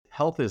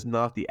health is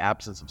not the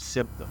absence of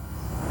symptoms.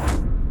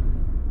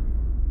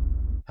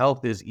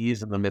 Health is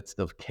ease in the midst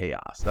of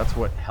chaos. That's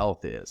what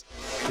health is.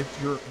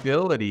 It's your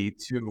ability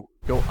to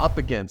go up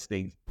against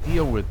things,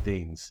 deal with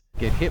things,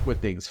 get hit with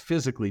things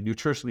physically,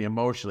 nutritionally,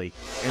 emotionally,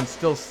 and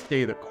still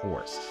stay the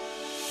course.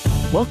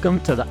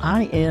 Welcome to the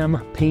I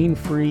Am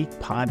Pain-Free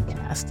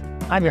podcast.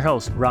 I'm your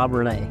host, Rob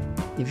Renee.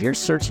 If you're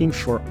searching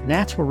for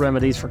natural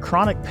remedies for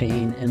chronic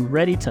pain and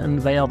ready to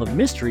unveil the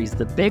mysteries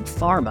that Big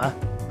Pharma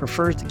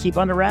prefers to keep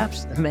under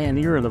wraps, man,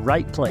 you're in the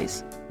right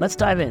place. Let's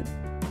dive in.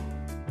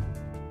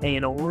 Hey,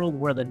 in a world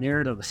where the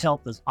narrative of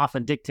health is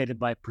often dictated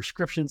by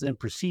prescriptions and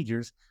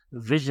procedures, the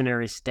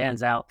visionary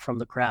stands out from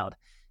the crowd,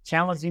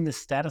 challenging the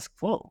status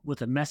quo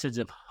with a message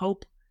of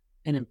hope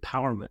and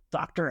empowerment.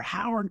 Dr.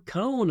 Howard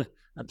Cohn,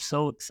 I'm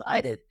so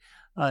excited.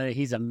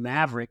 He's a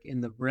maverick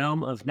in the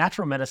realm of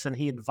natural medicine.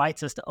 He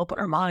invites us to open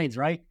our minds,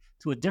 right,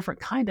 to a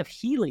different kind of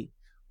healing,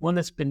 one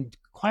that's been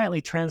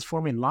quietly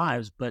transforming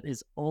lives, but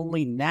is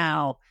only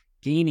now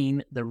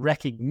gaining the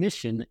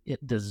recognition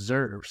it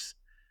deserves.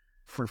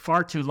 For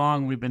far too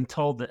long, we've been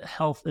told that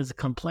health is a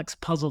complex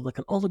puzzle that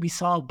can only be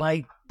solved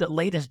by the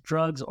latest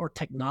drugs or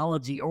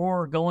technology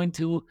or going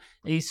to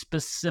a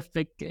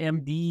specific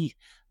MD.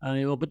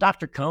 But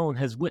Dr. Cohn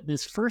has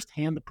witnessed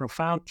firsthand the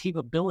profound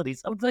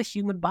capabilities of the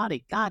human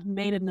body. God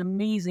made an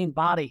amazing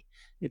body.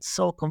 It's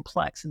so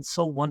complex and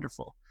so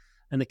wonderful.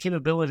 And the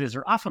capabilities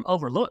are often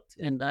overlooked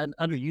and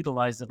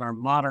underutilized in our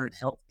modern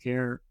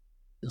healthcare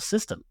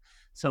system.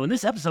 So in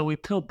this episode, we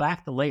peel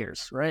back the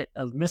layers, right,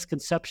 of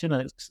misconception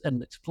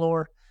and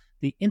explore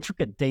the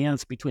intricate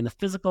dance between the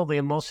physical, the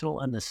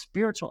emotional, and the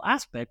spiritual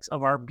aspects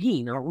of our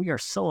being. We are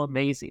so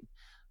amazing.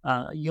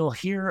 You'll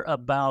hear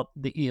about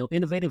the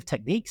innovative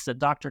techniques that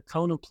Dr.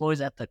 Cohn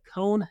employs at the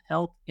Cohn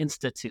Health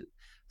Institute,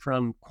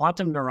 from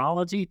quantum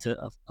neurology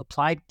to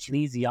applied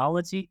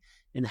kinesiology,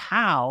 and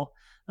how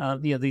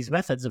these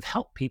methods have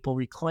helped people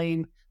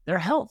reclaim their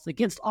health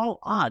against all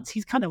odds.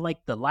 He's kind of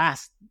like the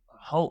last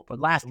hope or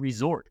last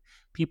resort.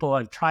 People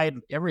have tried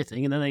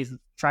everything, and then they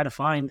try to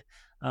find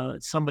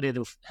somebody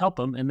to help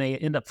them, and they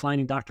end up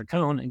finding Dr.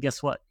 Cohn, and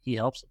guess what? He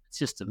helps them. It's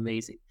just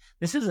amazing.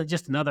 This isn't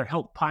just another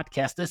health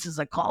podcast. This is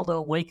a call to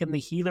awaken the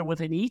healer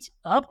within each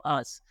of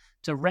us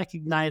to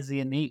recognize the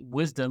innate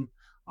wisdom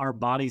our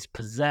bodies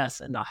possess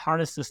and to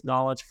harness this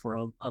knowledge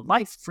for a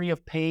life free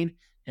of pain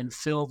and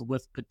filled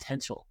with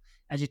potential.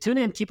 As you tune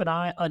in, keep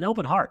an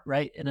open heart,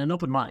 right, and an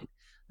open mind,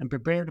 and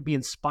prepare to be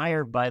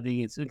inspired by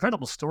these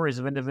incredible stories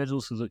of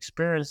individuals who've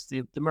experienced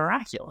the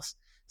miraculous.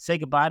 Say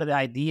goodbye to the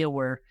idea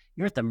where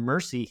you're at the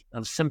mercy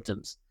of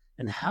symptoms,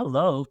 and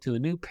hello to a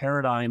new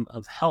paradigm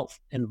of health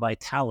and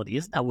vitality.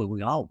 Isn't that what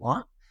we all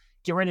want?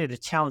 Get ready to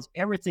challenge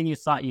everything you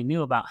thought you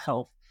knew about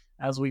health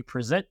as we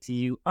present to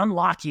you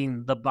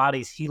Unlocking the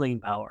Body's Healing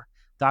Power,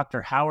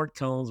 Dr. Howard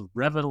Cohn's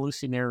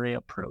revolutionary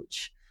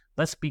approach.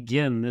 Let's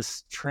begin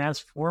this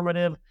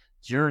transformative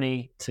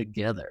journey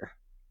together.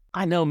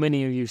 I know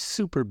many of you are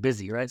super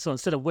busy, right? So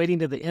instead of waiting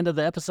to the end of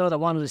the episode, I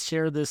wanted to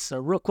share this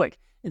real quick.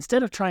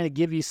 Instead of trying to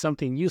give you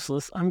something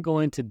useless, I'm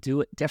going to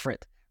do it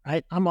different,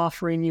 right? I'm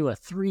offering you a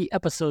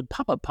 3-episode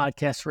pop-up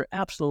podcast for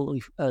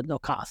absolutely no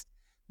cost.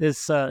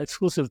 This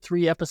exclusive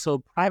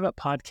 3-episode private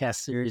podcast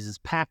series is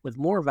packed with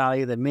more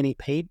value than many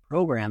paid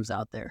programs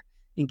out there.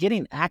 And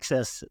getting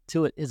access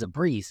to it is a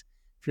breeze.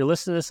 If you're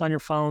listening to this on your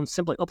phone,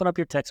 simply open up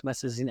your text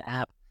messaging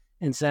app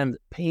and send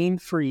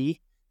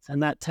pain-free,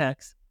 send that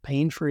text,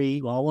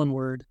 pain-free, all one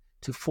word,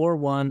 to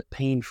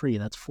 41-PAIN-FREE.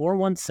 That's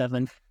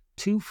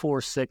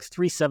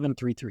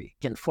 417-246-3733.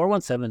 Again,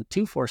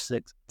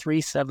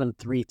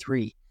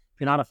 417-246-3733. If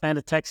you're not a fan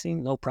of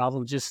texting, no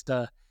problem. Just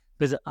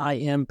visit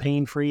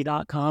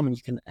impainfree.com and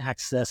you can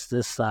access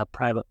this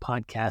private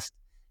podcast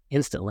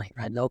instantly,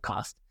 right? No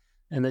cost.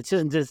 And it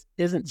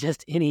isn't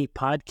just any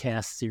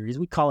podcast series.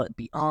 We call it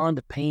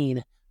Beyond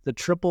Pain, the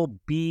Triple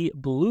B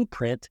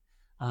Blueprint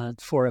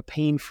for a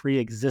pain-free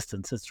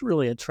existence. It's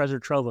really a treasure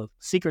trove of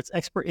secrets,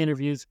 expert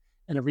interviews,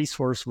 and a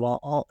resource wall,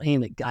 all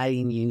aimed at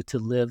guiding you to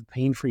live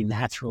pain-free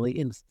naturally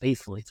and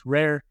faithfully. It's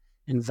rare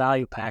and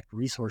value-packed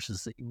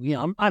resources that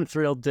I'm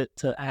thrilled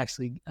to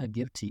actually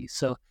give to you.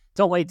 So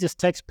don't wait, just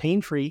text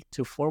pain-free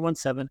to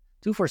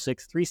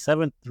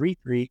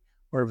 417-246-3733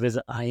 or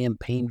visit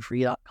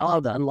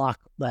impainfree.com to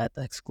unlock that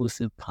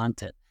exclusive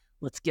content.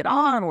 Let's get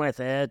on with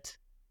it.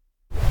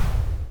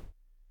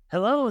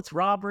 Hello, it's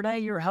Rob Renee,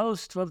 your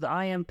host of the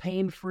I Am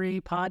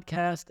Pain-Free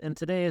podcast, and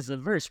today is a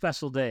very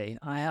special day.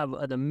 I have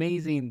an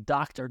amazing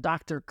doctor,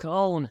 Dr.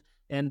 Cohn,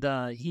 and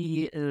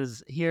he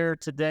is here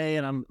today,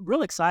 and I'm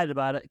really excited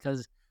about it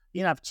because,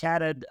 I've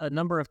chatted a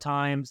number of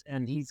times,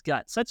 and he's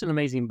got such an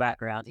amazing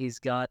background. He's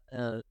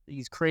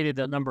created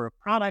a number of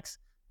products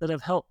that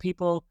have helped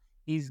people.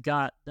 He's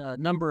got a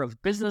number of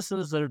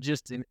businesses that are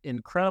just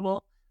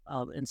incredible,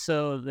 and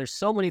so there's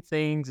so many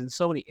things and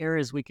so many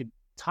areas we could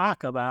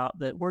talk about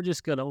that we're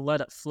just going to let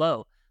it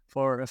flow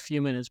for a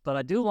few minutes. But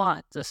I do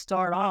want to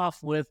start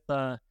off with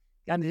kind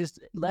of just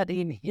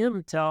letting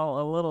him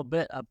tell a little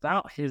bit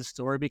about his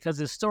story, because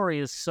his story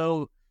is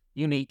so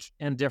unique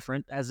and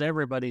different, as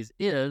everybody's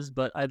is,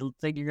 but I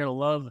think you're going to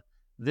love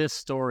this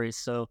story.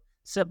 So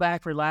sit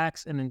back,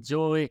 relax, and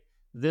enjoy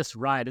this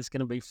ride. It's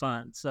going to be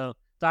fun. So,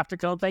 Dr.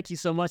 Cohn, thank you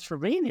so much for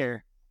being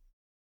here.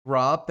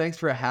 Rob, thanks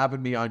for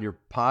having me on your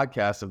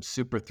podcast. I'm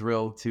super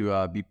thrilled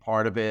to be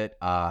part of it.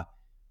 It's going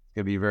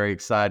to be very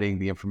exciting.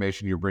 The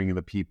information you're bringing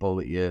to people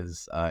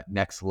is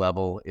next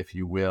level, if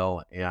you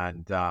will.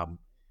 And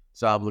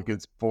so I'm looking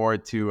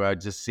forward to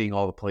just seeing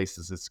all the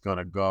places it's going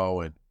to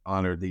go, and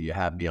honored that you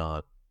had me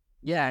on.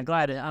 Yeah, I'm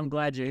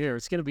glad you're here.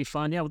 It's going to be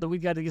fun. Yeah, well, we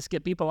got to just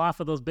get people off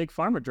of those big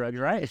pharma drugs,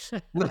 right?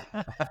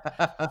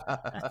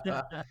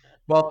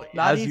 Well,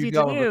 Not as you easy to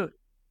know, do.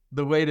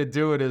 the way to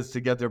do it is to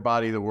get their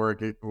body to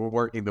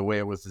working the way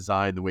it was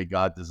designed, the way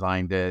God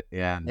designed it,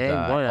 and Hey,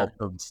 boy, help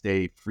them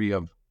stay free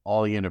of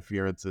all the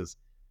interferences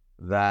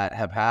that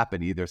have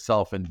happened, either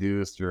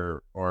self-induced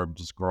or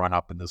just growing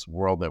up in this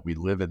world that we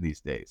live in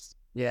these days.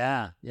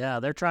 yeah,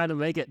 they're trying to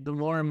make it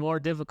more and more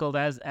difficult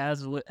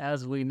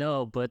as we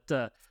know. But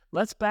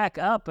let's back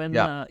up and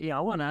Yeah. I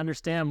want to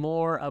understand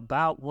more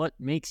about what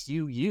makes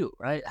you you,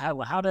 right?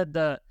 How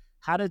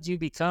did you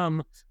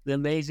become the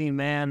amazing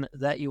man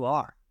that you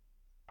are?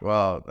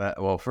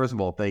 Well, first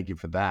of all, thank you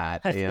for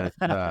that, and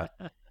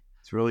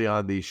it's really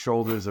on the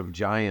shoulders of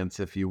giants,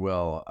 if you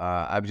will.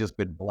 I've just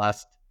been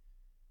blessed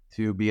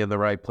to be in the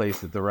right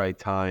place at the right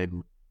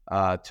time,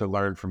 to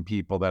learn from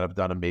people that have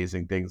done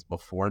amazing things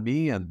before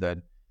me, and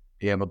then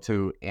be able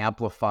to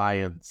amplify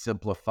and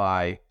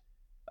simplify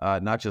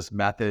not just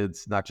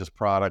methods, not just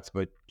products,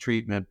 but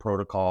treatment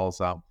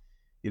protocols.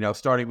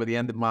 Starting with the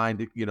end in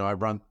mind, I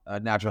run a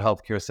natural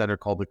health care center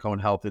called the Cohn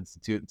Health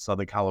Institute in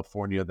Southern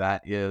California.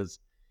 That is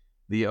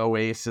the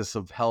oasis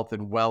of health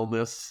and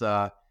wellness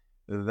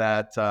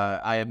that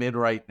I am in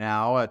right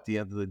now. At the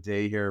end of the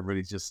day here,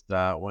 everybody's just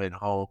went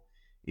home.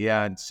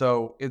 Yeah, and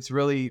so it's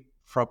really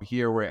from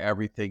here where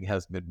everything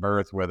has been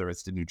birthed, whether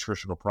it's the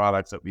nutritional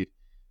products that we've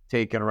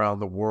taken around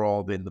the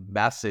world, and the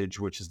message,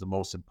 which is the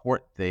most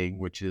important thing,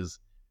 which is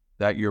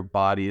that your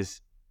body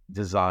is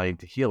designed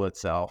to heal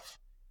itself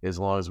as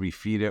long as we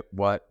feed it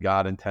what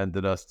God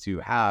intended us to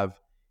have,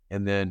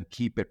 and then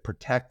keep it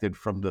protected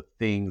from the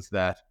things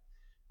that,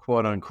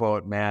 quote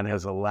unquote, man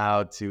has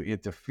allowed to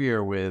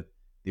interfere with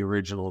the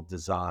original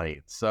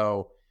design.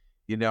 So,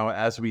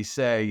 as we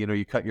say,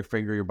 you cut your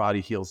finger, your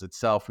body heals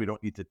itself. We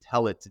don't need to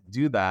tell it to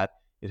do that.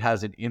 It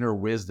has an inner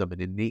wisdom,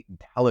 an innate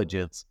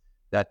intelligence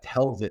that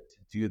tells it to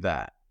do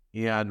that.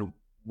 And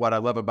what I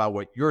love about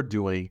what you're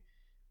doing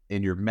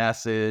in your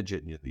message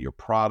and your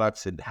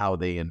products and how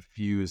they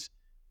infuse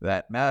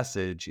that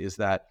message is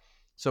that,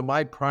 so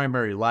my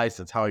primary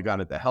license, how I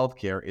got into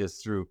healthcare, is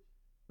through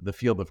the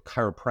field of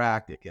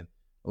chiropractic. And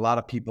a lot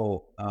of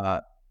people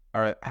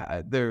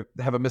they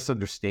have a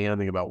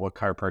misunderstanding about what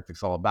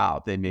chiropractic's all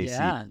about. They may see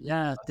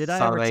Yeah. a Did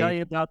I ever tell sign.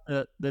 you about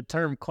the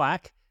term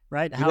quack?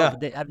 Right? Yeah.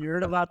 Have you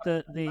heard about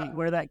the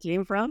where that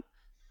came from?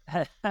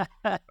 Have you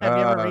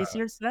ever Uh,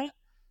 researched that?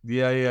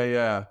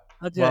 yeah.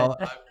 Okay. Well,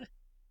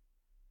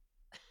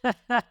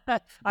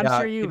 I'm yeah,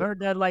 sure you've heard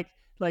that like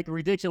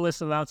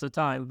ridiculous amounts of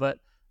time, but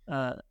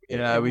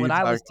yeah. We when can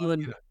I talk was about,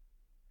 doing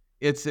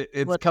it's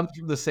what comes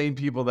from the same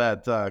people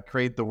that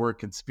create the word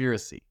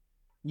conspiracy.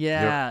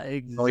 They're yeah,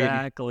 all you need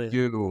exactly. to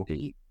do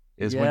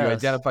is, when you Yes.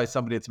 identify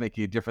somebody that's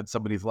making a difference in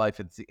somebody's life,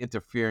 it's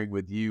interfering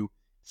with you,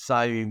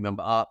 signing them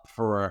up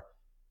for,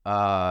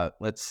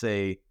 let's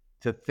say,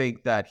 to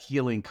think that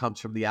healing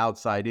comes from the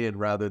outside in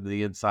rather than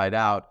the inside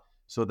out,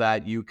 so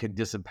that you can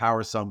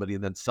disempower somebody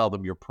and then sell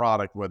them your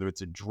product, whether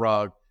it's a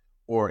drug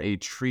or a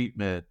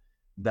treatment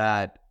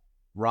that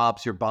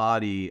robs your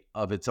body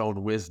of its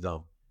own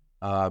wisdom.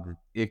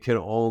 It can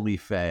only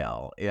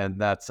fail. And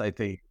that's, I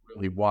think,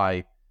 really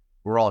why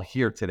we're all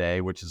here today,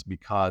 which is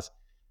because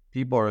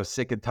people are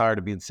sick and tired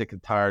of being sick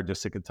and tired. They're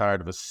sick and tired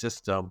of a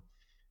system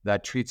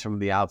that treats from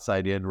the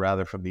outside in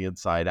rather from the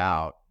inside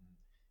out.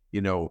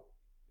 You know,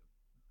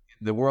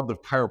 in the world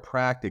of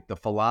chiropractic, the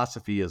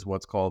philosophy is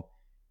what's called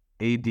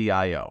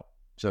ADIO.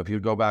 So if you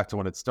go back to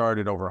when it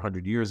started over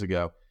 100 years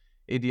ago,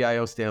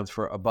 ADIO stands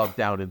for above,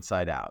 down,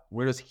 inside out.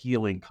 Where does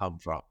healing come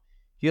from?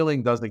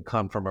 Healing doesn't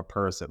come from a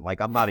person. Like,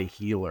 I'm not a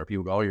healer.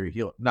 People go, oh, you're a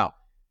healer. No,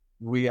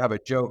 we have a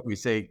joke. We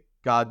say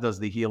God does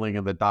the healing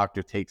and the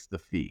doctor takes the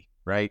fee,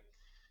 right?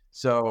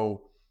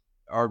 So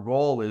our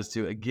goal is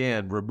to,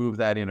 again, remove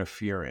that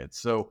interference.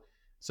 So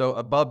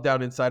above,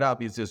 down, inside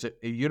out means there's a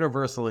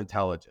universal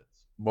intelligence.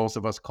 Most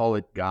of us call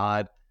it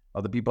God.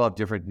 Other people have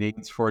different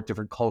needs for it.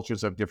 Different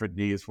cultures have different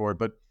needs for it.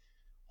 But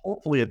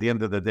hopefully at the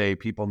end of the day,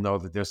 people know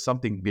that there's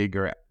something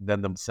bigger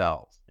than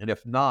themselves. And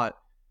if not,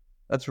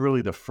 that's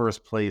really the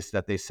first place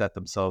that they set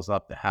themselves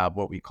up to have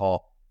what we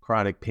call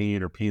chronic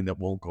pain, or pain that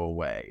won't go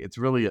away. It's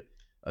really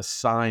a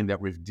sign that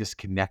we've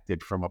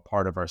disconnected from a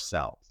part of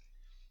ourselves.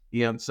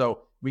 And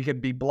so we can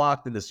be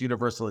blocked in this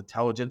universal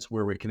intelligence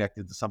where we're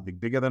connected to something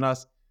bigger than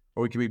us,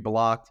 or we can be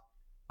blocked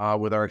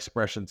with our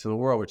expression to the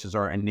world, which is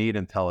our innate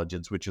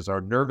intelligence, which is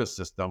our nervous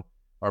system,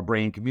 our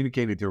brain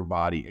communicating to our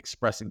body,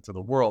 expressing to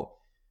the world,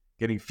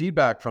 getting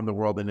feedback from the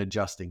world, and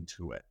adjusting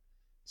to it.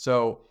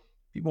 So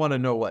people want to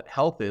know what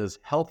health is.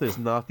 Health is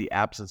not the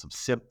absence of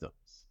symptoms.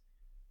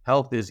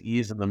 Health is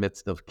ease in the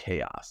midst of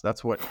chaos.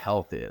 That's what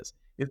health is.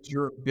 It's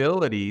your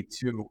ability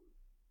to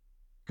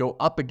go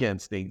up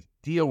against things,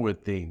 deal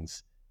with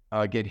things,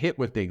 get hit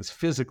with things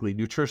physically,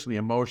 nutritionally,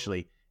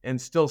 emotionally, and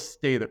still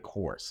stay the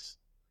course.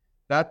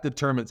 That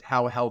determines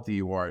how healthy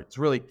you are. It's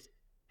really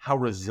how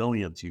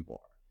resilient you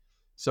are.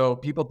 So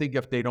people think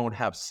if they don't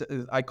have,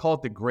 I call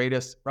it the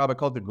greatest, Rob, I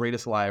call it the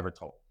greatest lie ever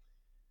told.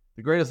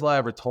 The greatest lie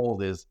ever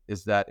told is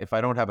that if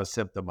I don't have a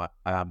symptom,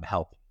 I'm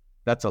healthy.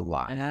 That's a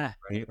lie, Yeah,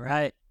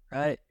 right?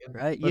 right. You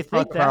Let's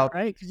talk think that, about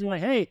right? Because you're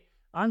like, hey,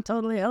 I'm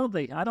totally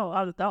healthy. I don't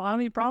have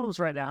any problems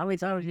right now. How many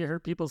times have you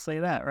heard people say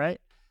that, right?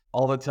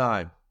 all the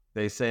time.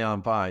 They say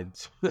I'm fine.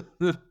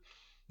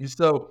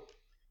 So,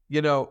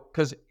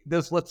 because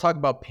let's talk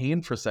about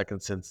pain for a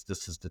second, since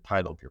this is the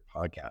title of your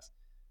podcast.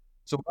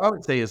 So what I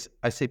would say is,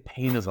 I say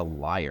pain is a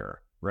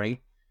liar, right?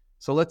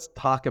 So let's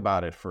talk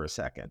about it for a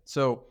second.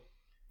 So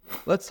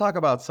let's talk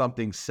about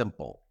something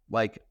simple,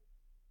 like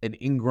an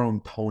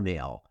ingrown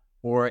toenail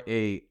or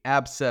a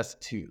abscessed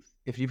tooth.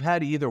 If you've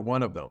had either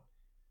one of them,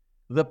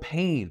 the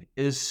pain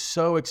is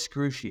so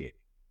excruciating,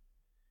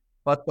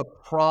 but the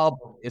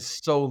problem is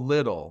so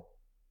little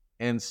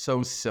and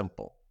so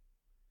simple.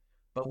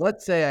 But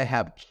let's say I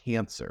have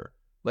cancer.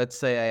 Let's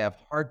say I have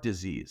heart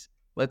disease.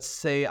 Let's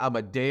say I'm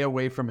a day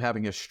away from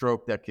having a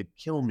stroke that could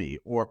kill me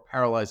or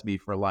paralyze me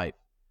for life.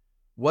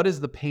 What is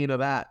the pain of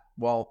that?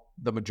 Well,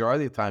 the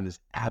majority of the time is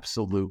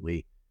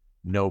absolutely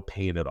no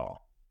pain at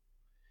all.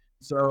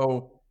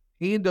 So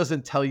pain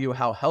doesn't tell you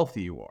how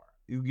healthy you are.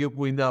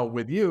 We know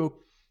with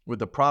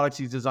the products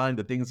you designed,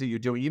 the things that you're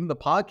doing, even the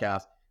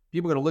podcast,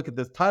 people are going to look at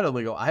this title and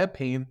they go, I have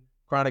pain,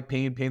 chronic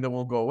pain that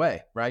won't go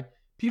away, right?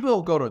 People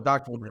don't go to a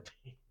doctor when they're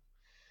pain.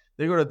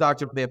 They go to a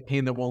doctor if they have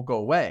pain that won't go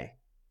away.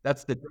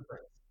 That's the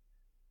difference.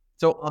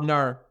 So on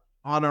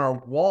our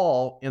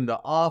wall in the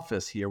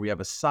office here, we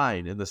have a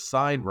sign. In the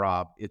sign,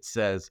 Rob, it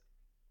says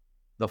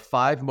the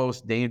 5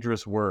 most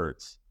dangerous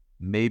words.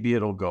 Maybe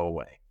it'll go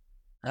away.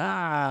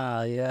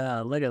 Ah,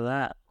 yeah. Look at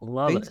that.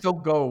 Love Things it.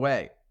 don't go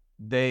away.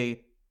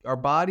 Our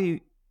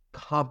body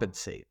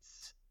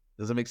compensates.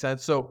 Does that make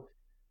sense? So,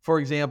 for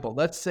example,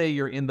 let's say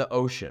you're in the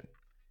ocean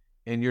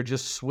and you're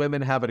just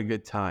swimming, having a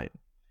good time.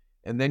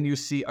 And then you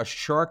see a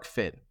shark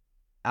fin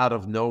out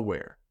of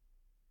nowhere.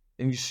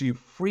 And you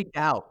freak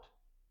out.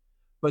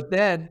 But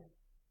then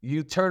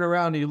you turn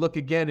around and you look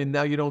again, and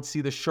now you don't see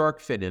the shark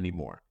fin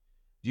anymore.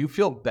 Do you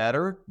feel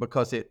better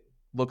because it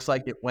looks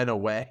like it went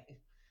away?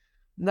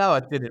 No,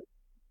 it didn't.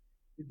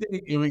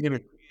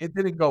 It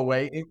didn't go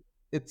away.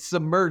 It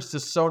submerged to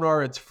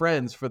sonar its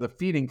friends for the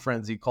feeding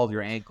frenzy called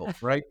your ankle,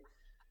 right?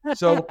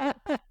 So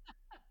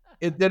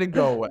it didn't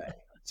go away.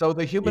 So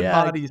the human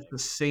Yeah. body is the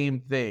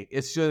same thing.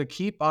 It's going to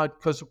keep on,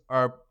 because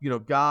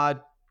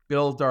God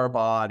built our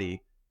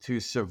body to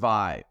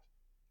survive.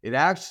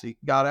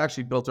 God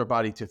actually built our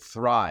body to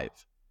thrive,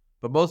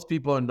 but most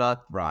people are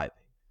not thriving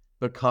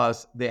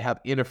because they have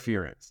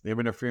interference. They have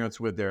interference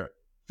with their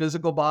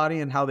physical body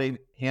and how they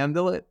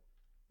handle it.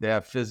 They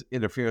have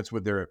interference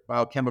with their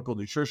biochemical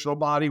nutritional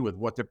body, with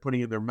what they're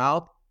putting in their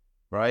mouth,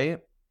 right?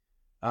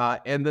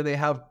 And then they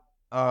have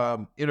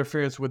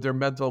interference with their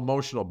mental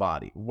emotional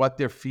body, what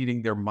they're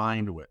feeding their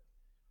mind with,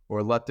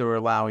 or what they're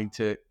allowing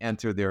to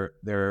enter their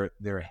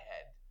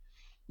head.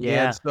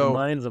 Yeah. And The so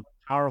mind's a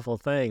powerful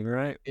thing,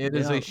 right? it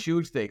is a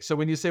huge thing. So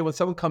when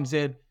someone comes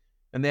in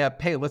and they have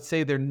pain, let's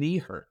say their knee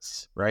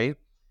hurts, right?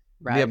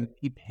 They have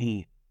knee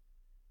pain.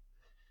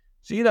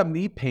 So you'd have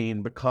knee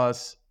pain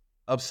because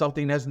of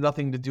something that has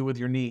nothing to do with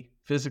your knee,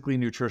 physically,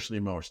 nutritionally,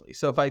 emotionally.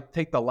 So if I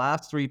take the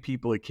last 3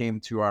 people that came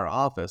to our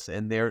office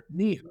and their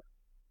knee hurt,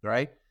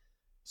 right?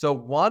 So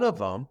one of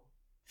them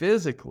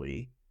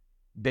physically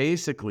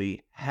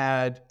basically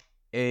had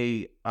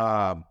a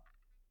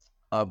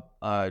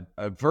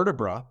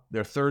vertebra,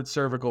 their third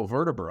cervical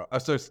vertebra,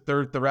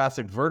 third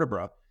thoracic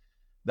vertebra,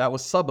 that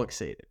was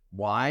subluxated.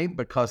 Why?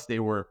 Because they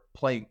were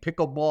playing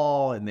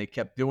pickleball and they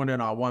kept doing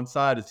it on one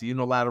side. It's a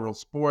unilateral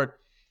sport.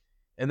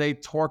 And they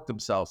torqued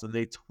themselves and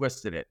they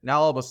twisted it.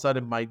 Now all of a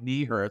sudden my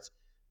knee hurts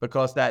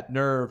because that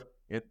nerve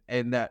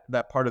and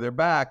that part of their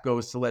back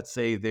goes to, let's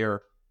say,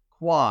 their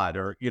quad,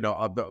 or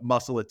the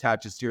muscle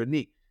attaches to your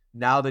knee.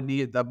 Now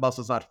the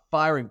muscle's not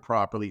firing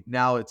properly.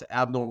 Now it's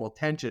abnormal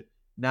tension.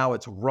 Now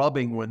it's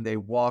rubbing when they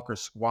walk or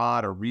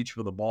squat or reach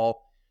for the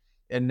ball.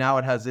 And now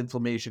it has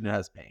inflammation, it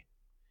has pain.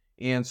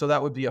 And so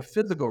that would be a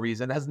physical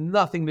reason. It has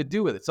nothing to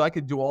do with it. So I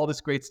could do all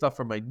this great stuff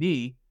for my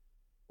knee,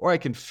 or I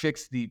can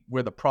fix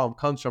where the problem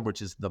comes from,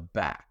 which is the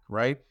back,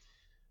 right?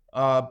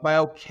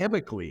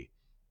 Biochemically,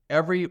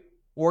 every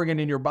organ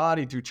in your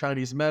body through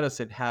Chinese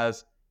medicine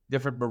has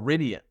different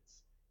meridians.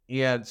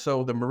 And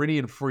so the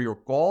meridian for your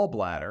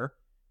gallbladder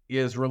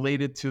is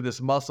related to this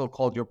muscle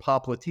called your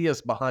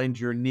popliteus behind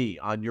your knee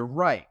on your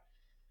right.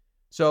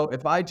 So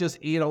if I just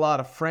ate a lot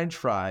of French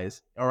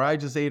fries, or I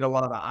just ate a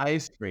lot of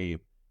ice cream,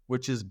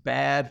 which is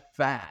bad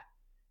fat,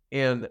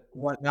 and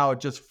now it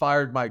just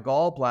fired my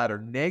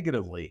gallbladder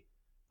negatively,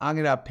 I'm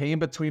going to have pain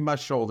between my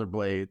shoulder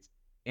blades.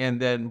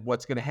 And then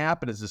what's going to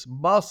happen is this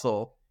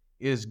muscle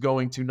is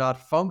going to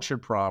not function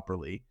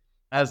properly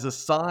as a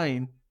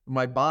sign of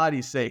my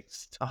body saying,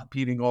 stop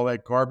eating all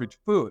that garbage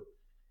food.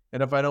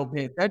 And if I don't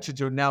pay attention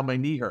to it, now my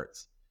knee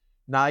hurts.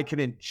 Now I can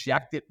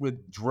inject it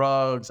with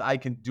drugs. I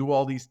can do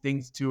all these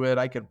things to it.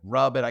 I can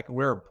rub it. I can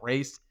wear a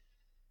brace.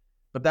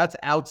 But that's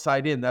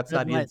outside in. That's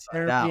Red not light inside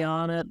therapy out.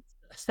 on it.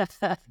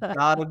 You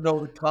gotta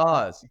know the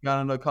cause. You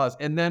gotta know the cause.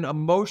 And then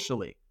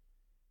emotionally,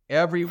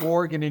 every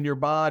organ in your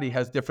body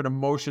has different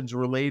emotions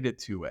related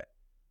to it,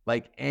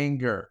 like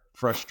anger,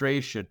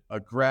 frustration,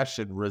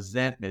 aggression,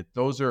 resentment.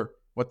 Those are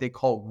what they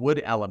call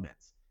wood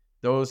elements.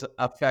 Those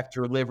affect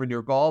your liver and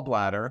your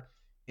gallbladder.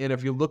 And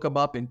if you look them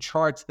up in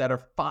charts that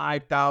are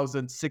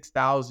 5,000,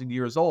 6,000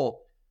 years old,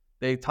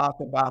 they talk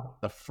about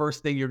the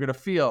first thing you're going to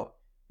feel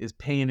is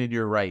pain in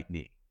your right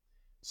knee.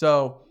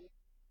 So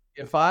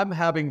if I'm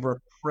having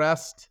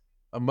repressed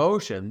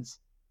emotions,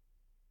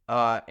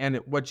 how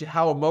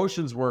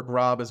emotions work,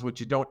 Rob, is what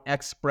you don't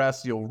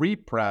express, you'll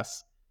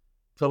repress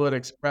till it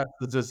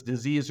expresses this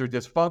disease or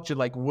dysfunction.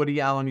 Like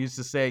Woody Allen used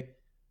to say,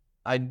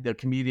 the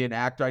comedian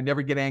actor, I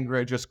never get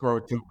angry, I just grow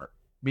a tumor.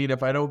 I mean,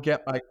 if I don't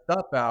get my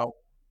stuff out,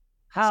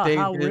 stays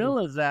How in, real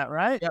is that,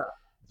 right? yeah,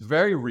 it's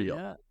very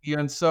real. Yeah,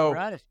 And so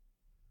right.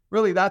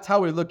 really that's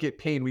how we look at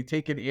pain. We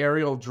take an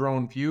aerial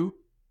drone view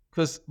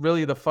because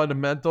really the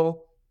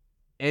fundamental,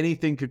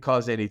 anything could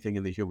cause anything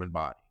in the human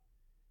body.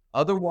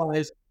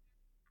 Otherwise,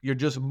 you're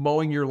just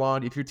mowing your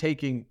lawn. If you're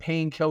taking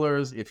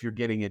painkillers, if you're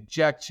getting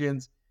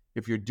injections,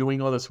 if you're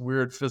doing all this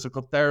weird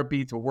physical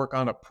therapy to work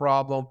on a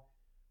problem,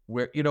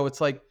 where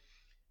it's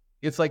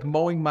like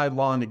mowing my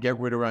lawn to get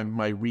rid of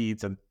my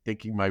weeds and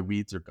thinking my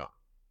weeds are gone.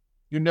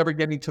 You're never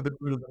getting to the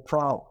root of the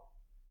problem.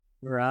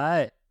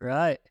 Right,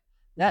 right.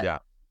 That Yeah.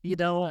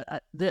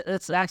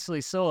 it's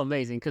actually so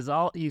amazing because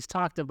all you've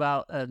talked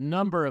about a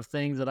number of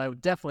things that I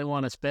would definitely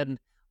want to spend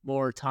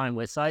more time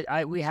with. So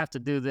we have to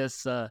do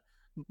this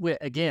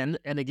again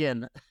and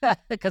again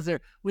because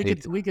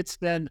we could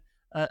spend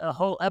a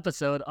whole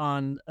episode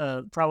on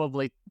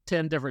probably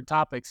 10 different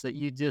topics that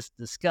you just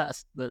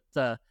discussed. But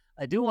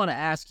I do want to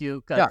ask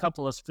you a Yeah.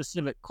 couple of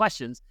specific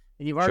questions,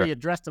 and you've Sure. already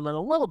addressed them in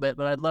a little bit.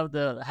 But I'd love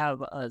to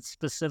have a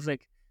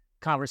specific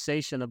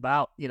conversation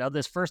about,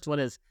 this first one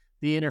is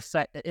the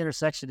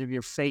intersection of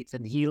your faith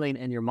and healing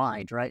and your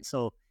mind, right?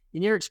 So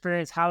in your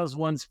experience, how does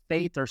one's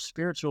faith or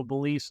spiritual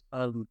beliefs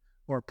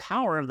or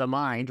power of the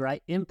mind,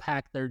 right,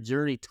 impact their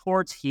journey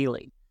towards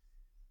healing?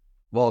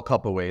 Well, a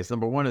couple of ways.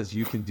 Number one is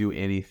you can do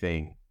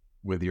anything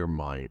with your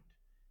mind.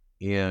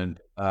 And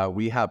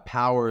we have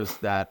powers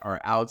that are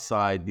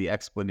outside the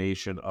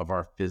explanation of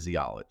our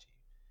physiology.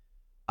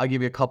 I'll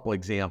give you a couple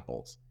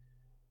examples.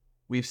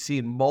 We've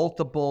seen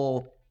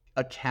multiple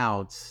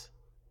accounts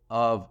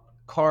of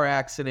car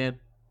accident,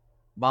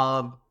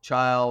 mom,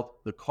 child,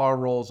 the car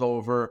rolls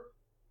over,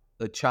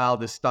 the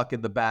child is stuck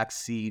in the back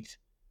seat,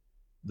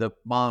 the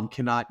mom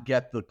cannot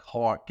get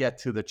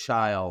to the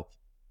child.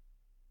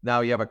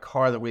 Now you have a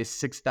car that weighs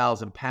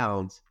 6,000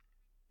 pounds.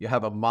 You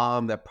have a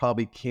mom that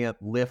probably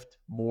can't lift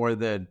more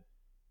than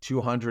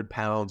 200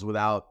 pounds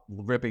without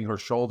ripping her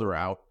shoulder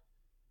out,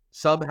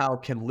 somehow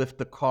can lift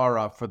the car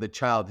up for the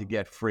child to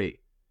get free.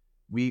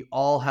 We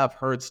all have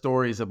heard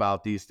stories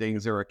about these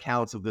things or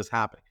accounts of this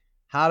happening.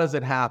 How does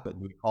it happen?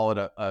 We call it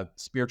a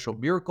spiritual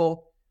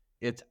miracle.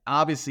 It's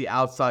obviously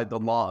outside the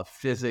law of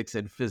physics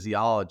and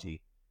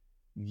physiology,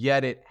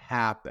 yet it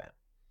happened.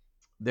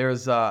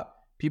 There's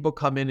people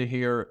come in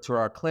here to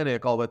our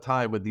clinic all the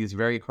time with these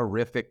very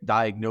horrific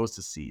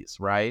diagnoses,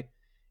 right?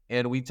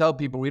 And we tell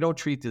people we don't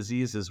treat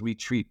diseases, we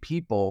treat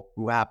people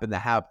who happen to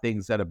have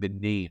things that have been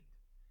named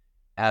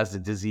as a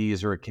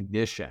disease or a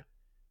condition.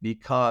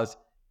 Because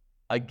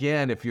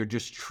again, if you're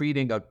just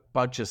treating a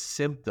bunch of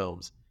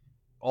symptoms,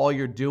 all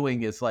you're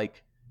doing is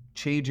like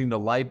changing the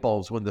light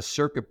bulbs when the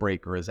circuit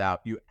breaker is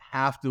out. You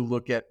have to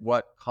look at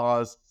what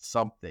caused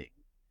something.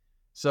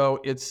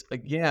 So it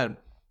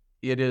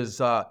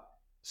is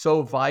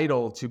so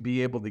vital to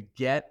be able to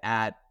get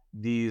at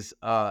these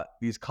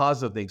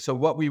causes of things. So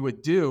what we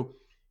would do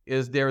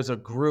is there's a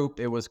group,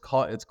 it's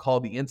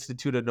called the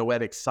Institute of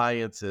Noetic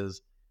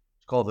Sciences.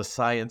 It's called the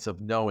Science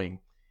of Knowing.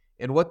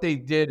 And what they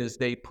did is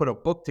they put a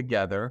book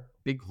together,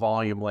 big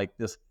volume like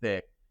this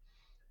thick,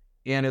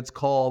 and it's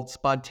called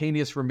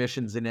Spontaneous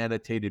Remissions in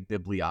Annotated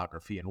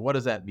Bibliography. And what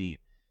does that mean?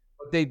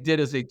 What they did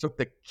is they took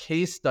the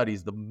case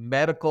studies, the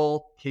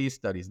medical case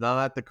studies,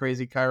 not the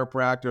crazy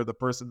chiropractor, the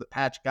person, the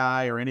patch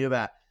guy, or any of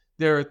that.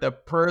 They're the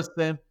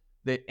person,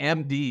 the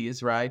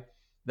MDs, right,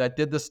 that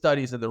did the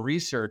studies and the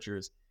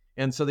researchers.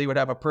 And so they would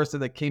have a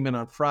person that came in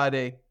on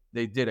Friday,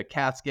 they did a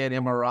CAT scan,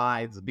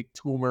 MRI, it's a big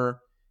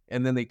tumor,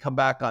 and then they come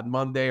back on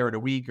Monday or in a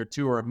week or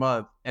two or a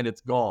month, and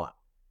it's gone.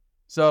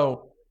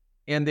 So,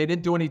 and they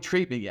didn't do any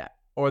treatment yet,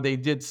 or they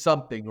did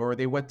something, or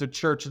they went to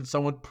church and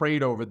someone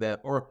prayed over them,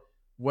 or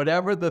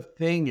whatever the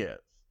thing is.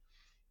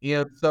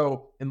 And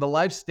so in the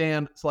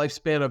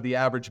lifespan of the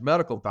average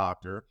medical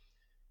doctor,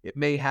 it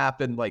may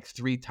happen like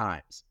 3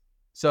 times.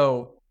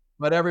 So,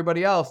 but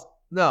everybody else,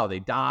 no, they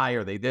die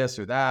or they this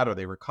or that, or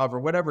they recover,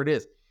 whatever it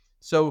is.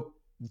 So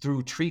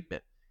through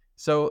treatment.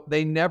 So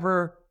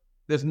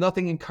there's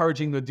nothing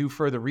encouraging to do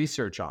further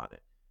research on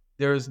it.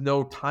 There's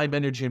no time,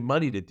 energy, and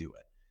money to do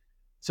it.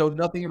 So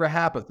nothing ever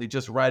happens. They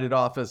just write it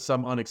off as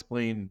some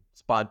unexplained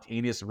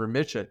spontaneous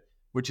remission,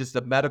 which is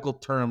the medical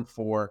term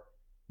for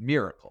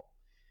miracle.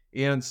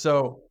 And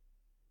so,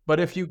 but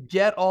if you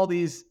get all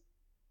these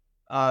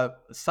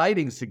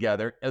sightings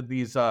together,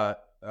 these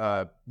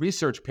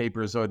research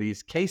papers or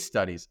these case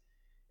studies,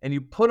 and you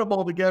put them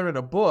all together in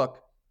a book,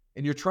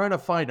 and you're trying to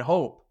find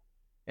hope,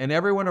 and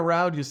everyone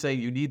around you saying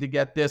you need to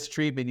get this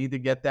treatment, you need to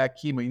get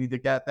that chemo, you need to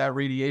get that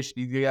radiation,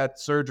 you need to get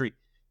surgery,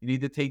 you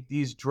need to take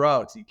these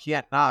drugs. You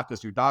can't not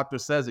because your doctor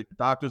says it. Your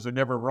doctors are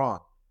never wrong,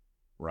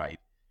 right?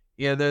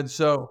 And then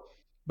so,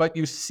 but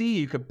you see,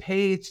 you can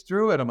page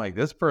through it. I'm like,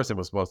 this person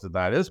was supposed to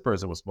die. This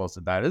person was supposed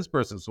to die. This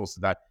person was supposed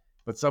to die.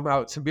 But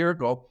somehow it's a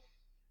miracle.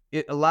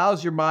 It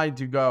allows your mind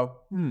to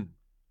go,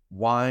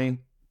 why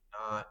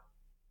not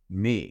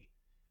me?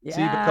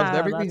 See, because Yeah,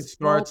 everything that's so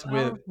starts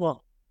with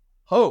powerful.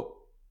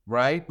 hope,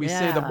 right? We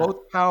say the Yeah, most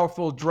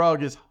powerful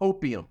drug is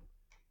hopium,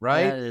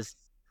 right? that is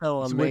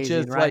so Which amazing,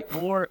 is right?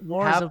 like,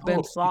 Wars have have been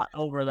hope. You fought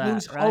over that,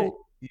 lose right? hope,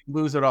 you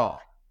lose it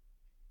all.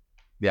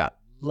 Yeah.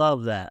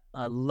 Love that.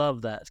 I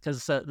love that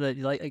because,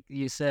 like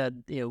you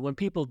said, when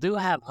people do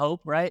have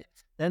hope, right?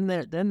 Then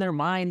their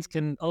minds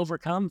can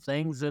overcome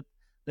things that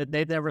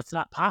they never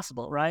thought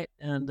possible, right?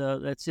 And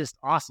that's just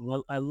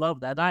awesome. I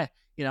love that. I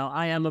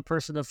am a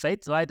person of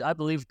faith, so I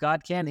believe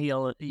God can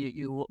heal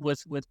you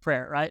with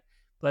prayer, right?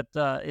 But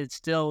it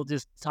still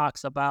just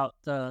talks about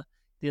the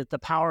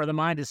power of the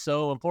mind is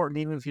so important.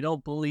 Even if you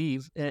don't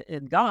believe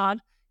in God,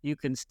 you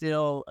can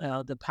still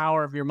the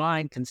power of your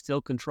mind can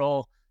still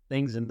control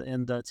things,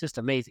 and it's just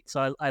amazing.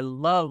 So I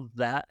love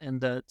that,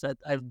 and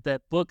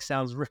that book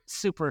sounds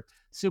super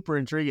super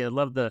intriguing. I'd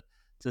love to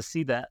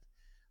see that.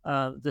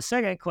 The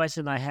second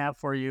question I have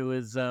for you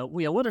is,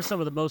 what are some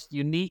of the most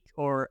unique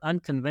or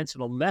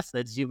unconventional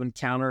methods you've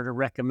encountered or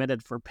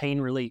recommended for pain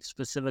relief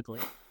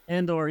specifically?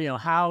 And or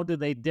how do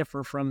they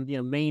differ from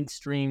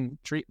mainstream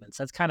treatments?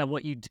 That's kind of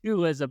what you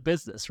do as a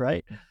business,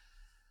 right?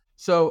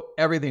 So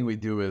everything we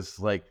do is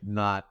like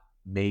not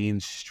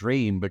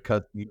mainstream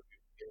because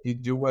you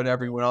do what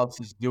everyone else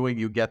is doing,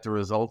 you get the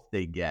results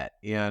they get.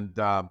 And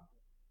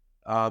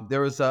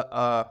there was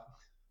there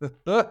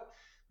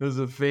was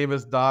a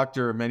famous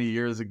doctor many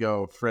years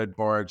ago, Fred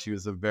Barge. He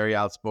was a very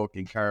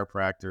outspoken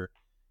chiropractor.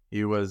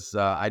 He was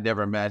I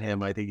never met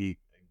him. I think he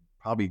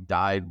probably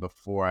died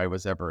before I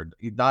was ever.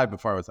 He died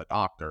before I was a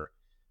doctor,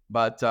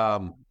 but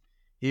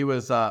he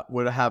was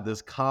would have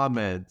this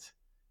comment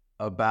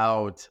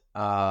about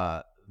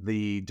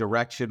the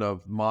direction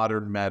of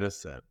modern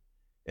medicine.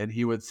 And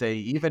he would say,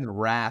 even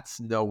rats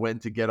know when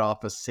to get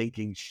off a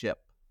sinking ship.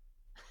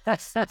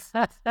 That's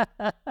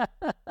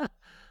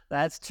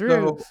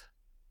true.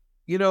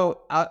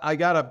 So, I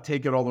got to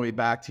take it all the way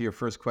back to your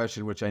first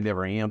question, which I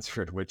never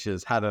answered, which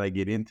is, how did I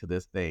get into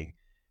this thing?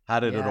 How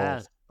did it all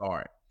Yeah.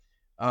 start?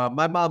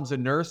 My mom's a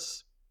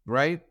nurse,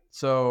 right?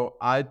 So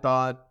I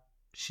thought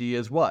she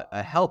is what?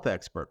 A health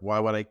expert. Why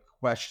would I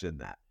question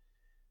that?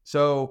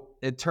 So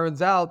it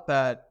turns out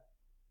that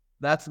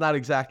that's not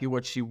exactly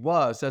what she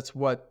was. That's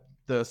what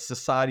the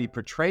society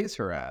portrays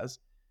her as.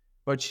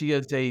 But she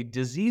is a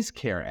disease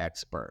care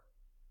expert.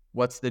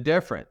 What's the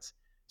difference?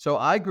 So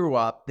I grew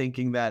up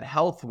thinking that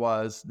health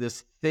was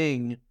this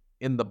thing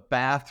in the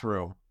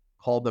bathroom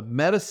called the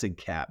medicine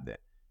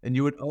cabinet. And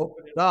you would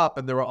open it up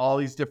and there were all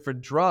these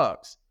different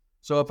drugs.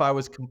 So if I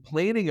was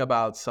complaining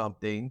about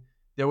something,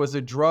 there was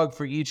a drug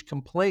for each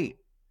complaint.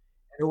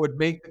 It would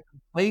make the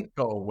complaint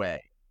go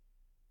away,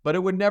 but it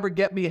would never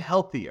get me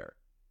healthier.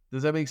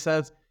 Does that make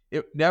sense?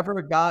 It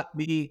never got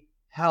me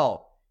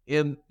health.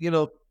 And,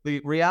 the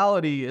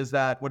reality is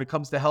that when it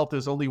comes to health,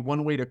 there's only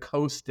one way to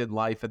coast in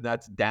life, and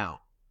that's down.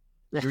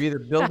 You're either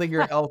building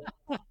your health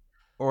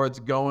or it's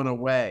going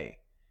away.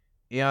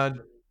 And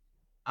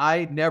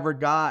I never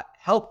got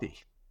healthy.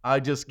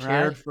 I just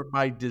cared Right. for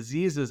my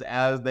diseases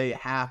as they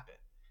happen.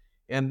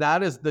 And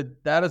that is the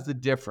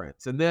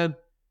difference. And then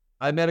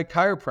I met a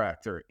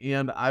chiropractor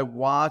and I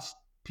watched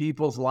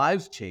people's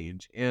lives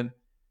change. And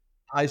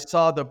I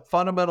saw the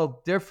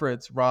fundamental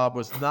difference, Rob,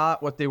 was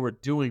not what they were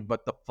doing,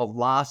 but the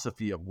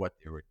philosophy of what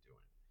they were doing.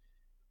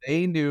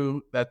 They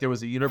knew that there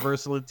was a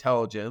universal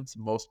intelligence.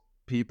 Most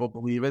people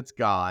believe it's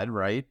God,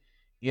 right?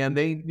 And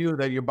they knew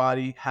that your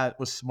body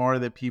was smarter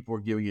than people were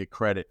giving it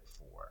credit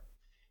for.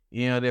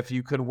 And if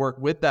you could work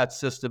with that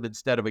system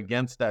instead of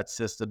against that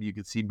system, you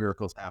could see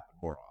miracles happen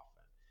more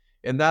often.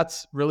 And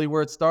that's really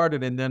where it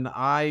started. And then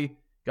I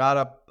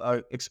got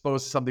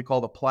exposed to something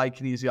called applied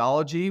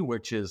kinesiology,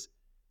 which is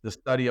the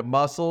study of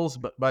muscles,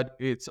 but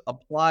it's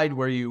applied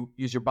where you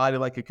use your body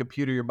like a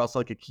computer, your muscle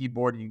like a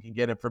keyboard, and you can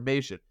get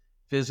information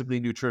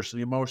physically, nutritionally,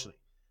 emotionally.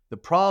 The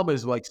problem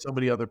is, like so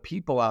many other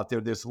people out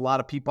there, there's a lot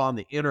of people on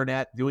the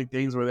internet doing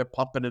things where they're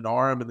pumping an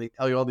arm and they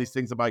tell you all these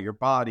things about your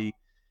body.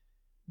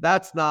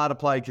 That's not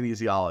applied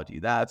kinesiology.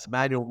 That's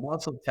manual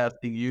muscle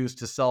testing used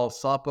to sell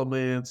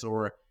supplements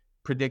or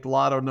predict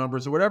lotto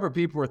numbers or whatever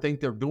people think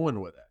they're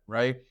doing with it,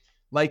 right?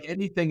 Like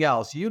anything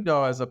else,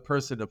 as a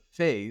person of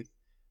faith,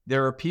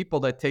 there are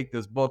people that take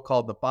this book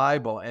called the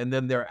Bible and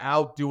then they're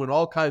out doing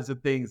all kinds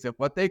of things in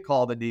what they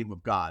call the name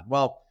of God.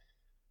 Well,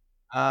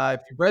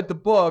 If you read the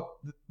book,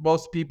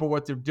 most people,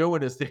 what they're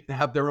doing is they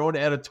have their own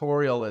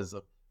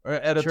editorialism or Sure.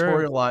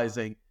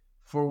 editorializing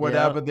for Yeah.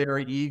 whatever their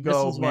This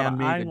ego is what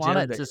man-made I want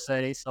it agenda. to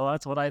say, so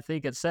that's what I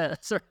think it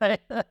says,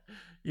 right?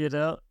 You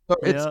know? So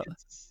it's Yeah.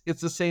 it's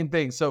it's the same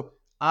thing. So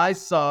I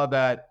saw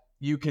that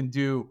you can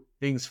do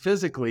things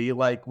physically,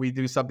 like we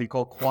do something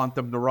called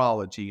quantum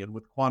neurology, and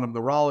with quantum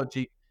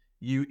neurology,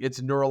 it's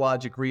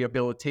neurologic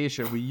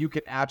rehabilitation where you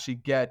can actually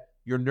get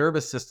your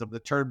nervous system to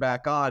turn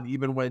back on,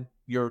 even when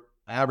your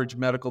average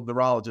medical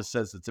neurologist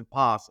says it's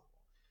impossible.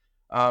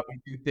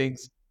 We do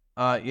things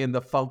in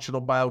the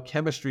functional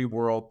biochemistry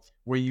world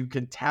where you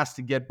can test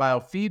to get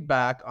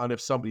biofeedback on if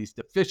somebody's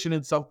deficient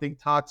in something,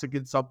 toxic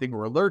in something,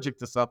 or allergic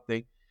to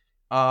something,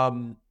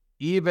 um,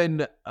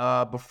 even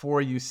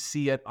before you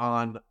see it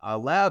on a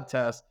lab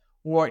test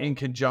or in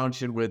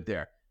conjunction with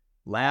their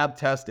lab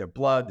test, their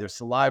blood, their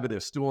saliva, their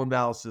stool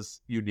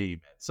analysis, you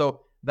name it.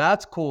 So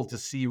that's cool to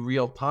see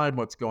real time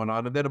what's going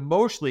on. And then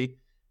emotionally,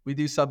 we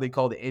do something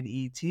called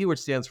NET, which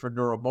stands for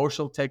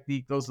neuroemotional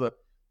technique. Those are the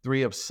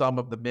three of some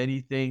of the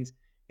many things.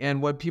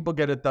 And when people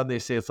get it done, they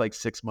say it's like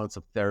 6 months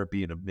of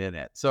therapy in a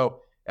minute.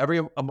 So every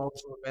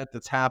emotional event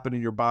that's happened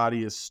in your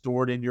body is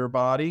stored in your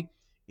body,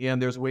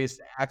 and there's ways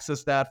to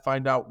access that,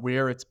 find out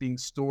where it's being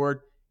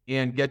stored,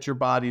 and get your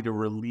body to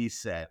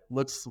release it.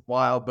 Looks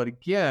wild, but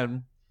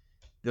again,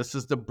 this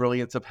is the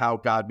brilliance of how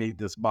God made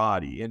this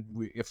body. And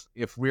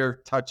if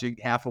we're touching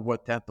half of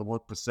 1/10 of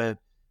 1%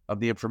 of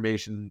the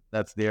information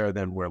that's there,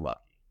 then we're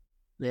lucky.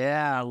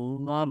 Yeah, I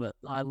love it.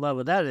 I love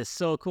it. That is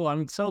so cool.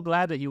 I'm so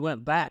glad that you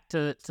went back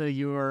to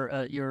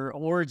your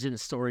origin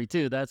story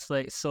too. That's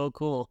like so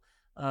cool.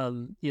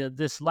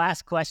 This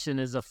last question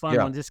is a fun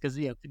Yeah. one, just because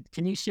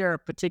can you share a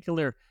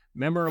particular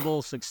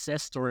memorable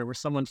success story where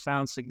someone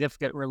found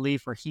significant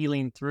relief or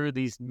healing through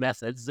these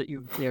methods that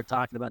they're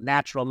talking about,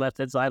 natural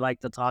methods I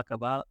like to talk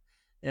about,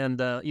 and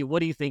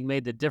what do you think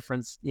made the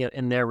difference,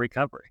 in their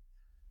recovery?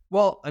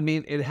 Well, I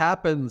mean, it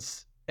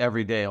happens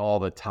every day, all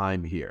the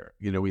time here.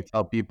 We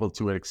tell people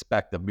to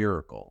expect a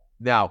miracle.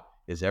 Now,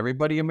 is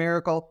everybody a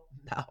miracle?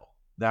 No,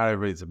 not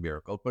everybody's a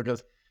miracle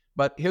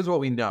but here's what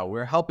we know.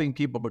 We're helping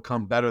people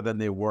become better than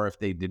they were if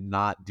they did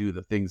not do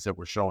the things that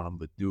we're showing them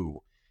to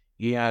do.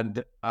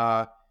 And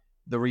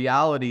the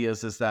reality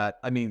is that,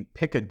 I mean,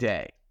 pick a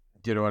day.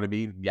 Do you know what I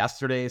mean?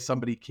 Yesterday,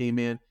 somebody came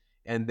in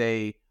and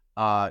they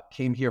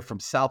came here from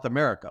South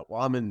America.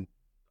 Well, I'm in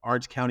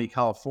Orange County,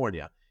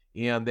 California,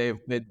 and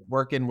they've been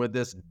working with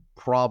this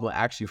problem,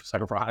 actually,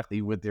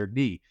 ironically, with their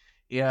knee.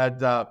 And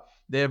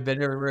they have been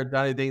never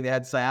done anything. They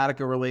had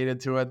sciatica related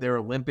to it. They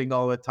were limping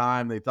all the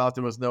time. They thought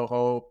there was no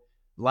hope.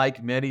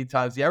 Like many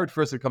times, the average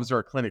person who comes to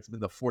our clinic has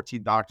been to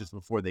 14 doctors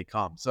before they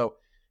come. So,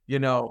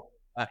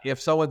 if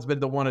someone's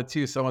been to one or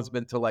two, someone's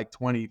been to like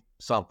 20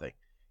 something.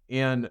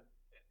 And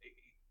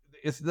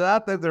it's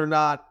not that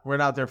we're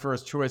not their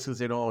first choice because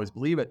they don't always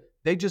believe it.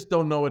 They just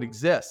don't know it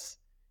exists.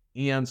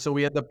 And so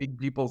we end up being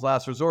people's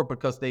last resort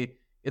because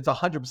it's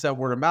 100%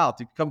 word of mouth.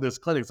 You come to this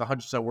clinic, it's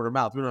 100% word of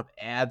mouth. We don't have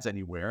ads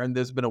anywhere. And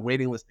there's been a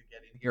waiting list to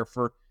get in here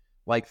for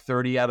like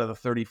 30 out of the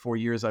 34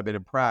 years I've been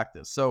in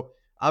practice. So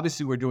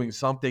obviously we're doing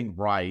something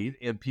right,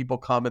 and people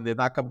come and they're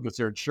not coming because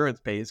their insurance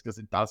pays, because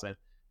it doesn't.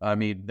 I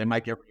mean, they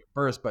might get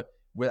reimbursed, but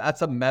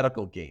that's a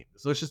medical game.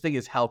 So let's just think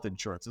it's health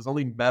insurance. There's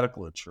only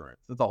medical insurance.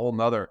 That's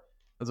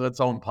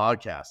its own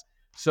podcast.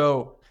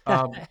 So,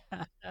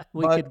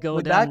 We but could go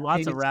with down that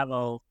lots of case, rabbit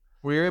holes.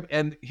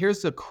 and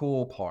here's the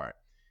cool part.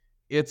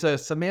 It's a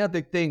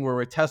semantic thing where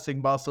we're testing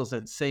muscles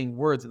and saying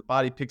words, and the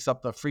body picks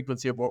up the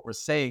frequency of what we're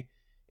saying.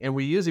 And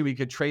we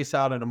could trace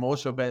out an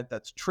emotional event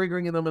that's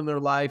triggering them in their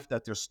life,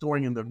 that they're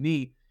storing in their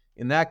knee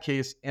in that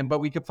case. But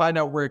we could find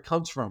out where it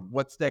comes from.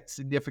 What's that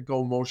significant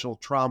emotional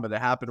trauma that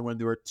happened when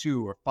they were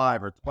 2 or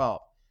 5 or 12?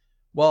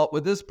 Well,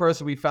 with this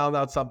person, we found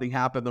out something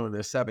happened when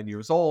they're 7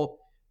 years old.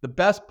 The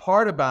best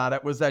part about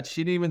it was that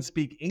she didn't even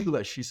speak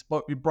English.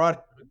 We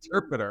brought an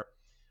interpreter.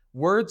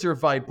 Words are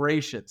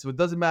vibrations. So it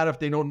doesn't matter if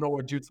they don't know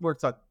what juice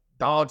works on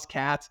dogs,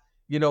 cats,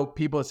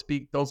 people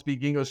that don't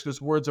speak English,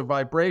 because words are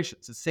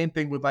vibrations. The same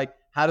thing with, like,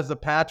 how does a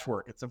patch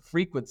work? It's a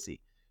frequency.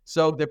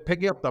 So they're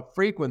picking up the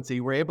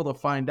frequency. We're able to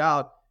find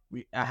out.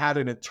 I had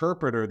an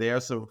interpreter there.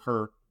 So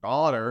her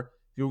daughter,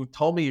 who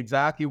told me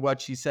exactly what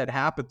she said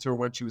happened to her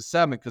when she was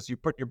 7, because you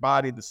put your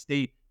body in the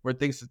state where it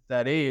thinks it's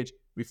that age.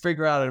 We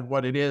figure out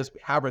what it is.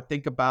 We have her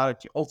think about it.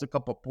 She holds a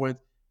couple of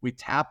points. We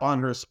tap on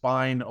her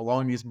spine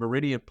along these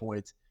meridian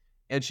points,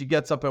 and she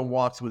gets up and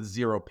walks with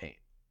zero pain.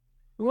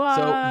 So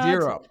What?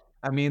 0.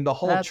 I mean, the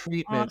whole That's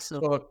treatment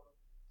awesome. took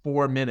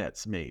 4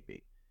 minutes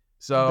maybe.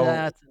 So,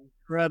 That's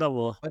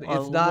incredible. but I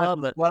it's not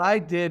love it. what I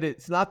did.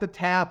 It's not the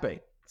tapping.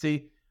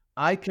 See,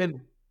 I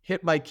can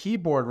hit my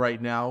keyboard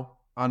right now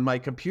on my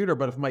computer,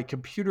 but if my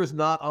computer's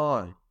not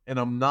on and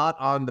I'm not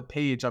on the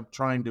page I'm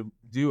trying to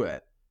do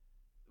it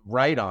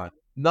right on,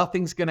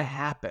 nothing's going to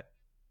happen.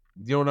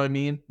 You know what I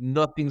mean?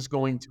 Nothing's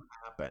going to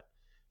happen.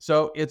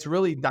 So it's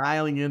really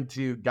dialing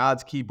into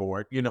God's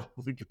keyboard,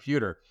 the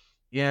computer,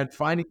 and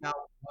finding out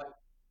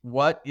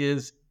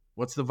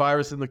what's the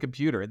virus in the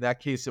computer. In that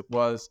case, it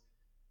was,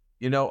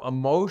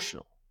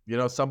 emotional.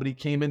 Somebody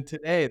came in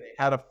today, they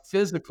had a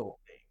physical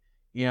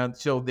thing. And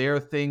so their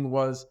thing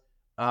was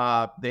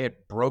they had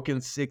broken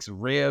 6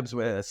 ribs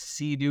with a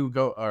sea-doo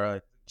go or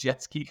a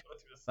jet ski go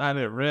through the side of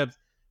their ribs,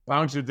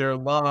 punctured their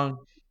lung.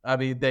 I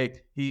mean,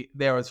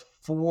 there was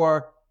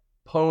 4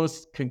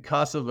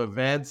 post-concussive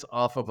events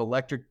off of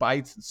electric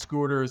bikes and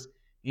scooters.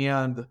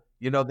 And,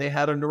 they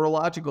had a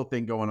neurological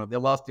thing going on. They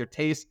lost their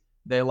taste,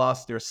 they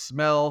lost their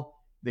smell,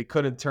 they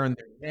couldn't turn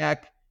their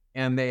neck,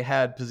 and they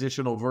had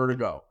positional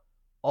vertigo.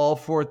 All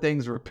 4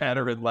 things were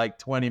better in like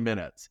 20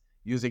 minutes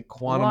using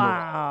quantum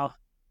neurology. Wow.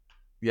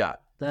 Yeah.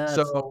 That's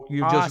So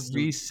you're just awesome.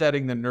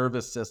 resetting the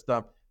nervous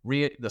system.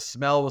 The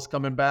smell was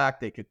coming back.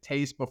 They could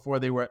taste before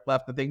they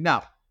left the thing.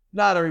 Now,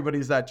 not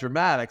everybody's that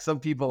dramatic. Some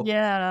people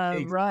Yeah,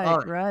 take right,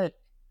 time. right.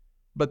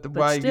 But But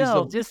why I use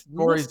still, the just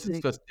stories, it's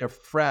listening. just they're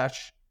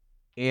fresh,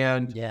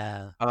 and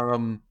Yeah.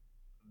 um,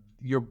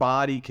 your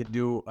body can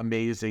do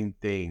amazing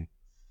things.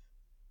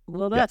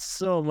 Well, Yeah, that's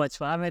so much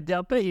fun. I mean,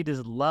 I bet you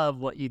just love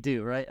what you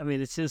do, right? I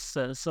mean, it's just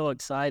so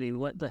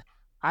exciting.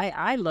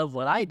 I love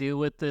what I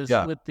do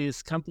yeah. with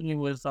this company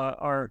with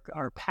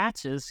our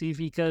patches. See,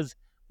 because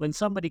when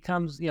somebody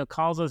comes,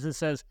 calls us and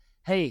says,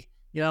 "Hey,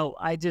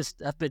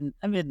 I've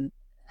been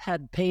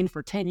had pain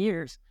for 10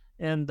 years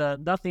and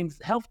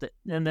nothing's helped it,"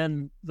 and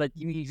then but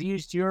you've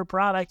used your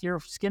product, your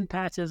skin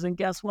patches, and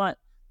guess what?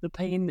 The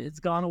pain has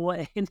gone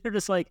away, and they're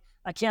just like,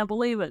 "I can't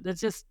believe it."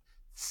 It's just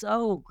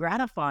so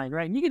gratifying,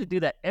 right? And you get to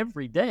do that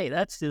every day.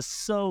 That's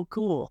just so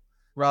cool.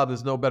 Rob,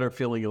 there's no better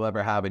feeling you'll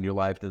ever have in your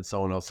life than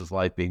someone else's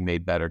life being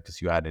made better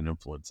because you had an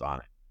influence on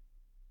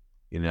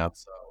it.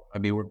 So I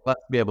mean, we're blessed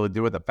to be able to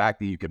do it. The fact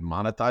that you can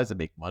monetize and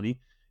make money,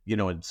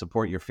 and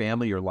support your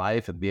family, your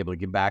life, and be able to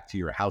give back to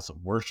your house of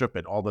worship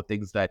and all the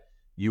things that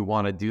you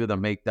want to do to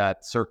make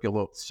that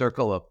circle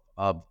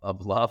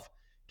of love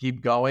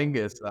keep going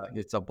is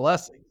it's a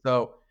blessing.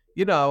 So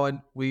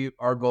and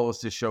our goal is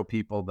to show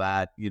people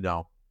that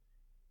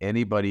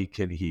anybody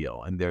can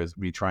heal, and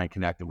we try and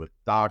connect it with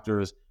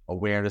doctors,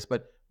 awareness,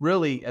 but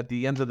really at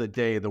the end of the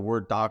day, the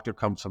word doctor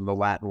comes from the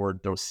Latin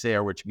word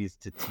docere, which means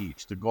to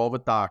teach. The goal of a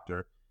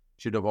doctor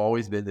should have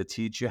always been to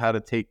teach you how to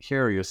take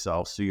care of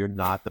yourself so you're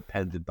not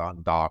dependent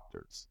on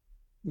doctors,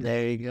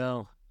 There you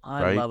go.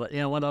 I right? love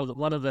it. One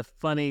of the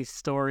funny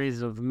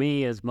stories of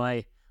me is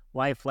my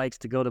wife likes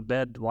to go to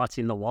bed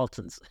watching the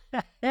Waltons,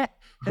 and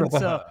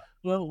so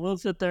we'll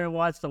sit there and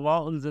watch the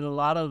Waltons, and a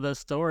lot of the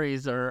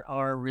stories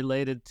are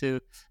related to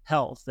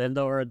health and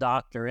or a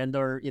doctor and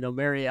or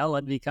Mary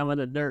Ellen becoming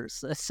a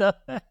nurse. So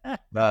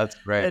That's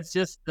great. it's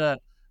just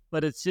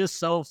but it's just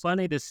so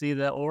funny to see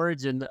the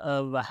origin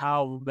of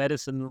how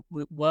medicine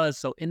was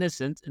so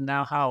innocent, and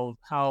now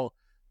how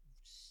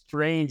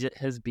strange it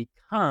has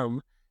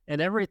become. And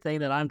everything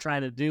that I'm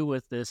trying to do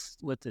with this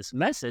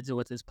message and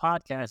with this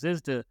podcast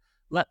is to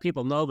let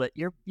people know that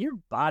your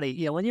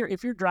body,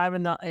 if you're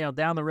driving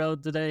down the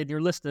road today and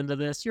you're listening to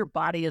this, your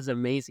body is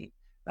amazing,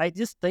 right?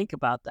 Just think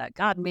about that.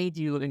 God made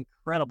you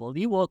incredible.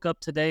 You woke up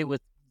today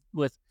with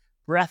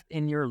breath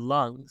in your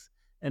lungs,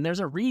 and there's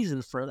a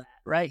reason for that,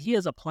 right? He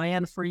has a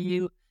plan for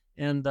you,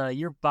 and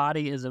your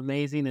body is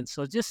amazing. And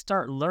so just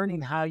start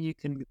learning how you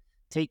can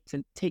take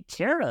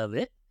care of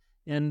it,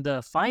 and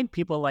find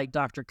people like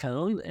Dr.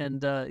 Cohn,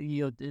 and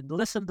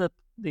listen to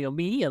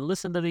me and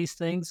listen to these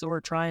things that we're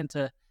trying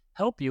to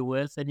help you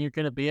with, and you're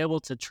going to be able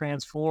to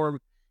transform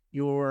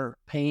your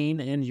pain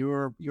and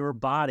your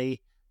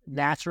body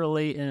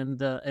naturally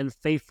and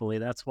faithfully.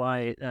 That's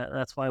why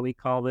we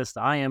call this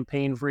the I Am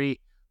Pain Free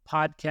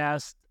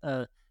podcast.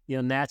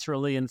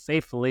 Naturally and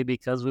faithfully,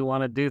 because we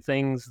want to do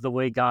things the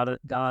way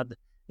God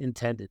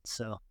intended.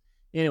 So.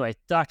 Anyway,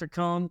 Dr.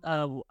 Cohn,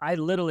 I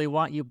literally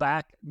want you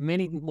back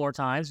many more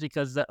times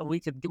because we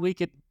could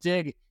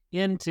dig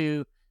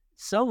into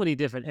so many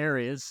different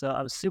areas. So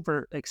I'm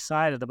super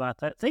excited about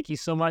that. Thank you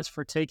so much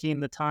for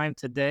taking the time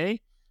today.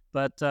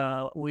 But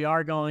we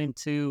are going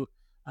to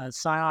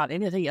sign out.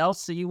 Anything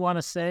else that you want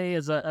to say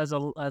as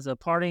a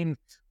parting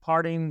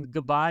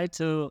goodbye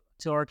to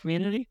our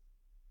community?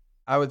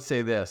 I would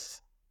say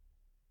this: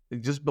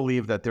 just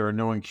believe that there are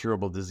no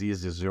incurable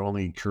diseases; there are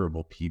only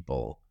incurable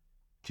people.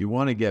 If you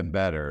want to get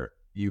better,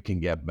 you can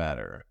get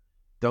better.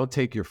 Don't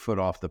take your foot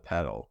off the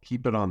pedal.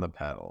 Keep it on the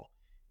pedal.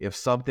 If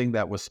something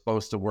that was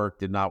supposed to work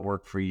did not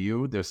work for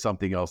you, there's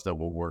something else that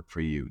will work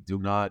for you. Do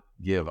not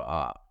give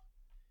up.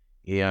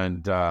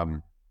 And,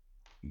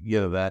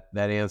 that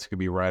answer could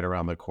be right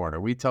around the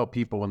corner. We tell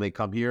people when they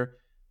come here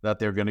that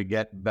they're going to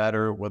get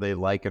better whether they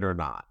like it or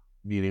not.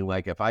 Meaning,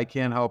 like, if I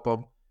can't help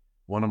them,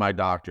 one of my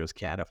doctors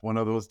can. If one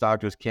of those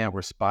doctors can't,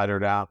 we're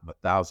spidered out in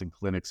 1,000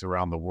 clinics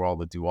around the world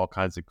that do all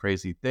kinds of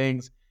crazy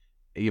things,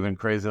 even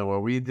crazier than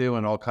what we do,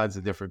 and all kinds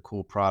of different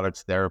cool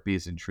products,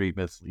 therapies, and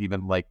treatments,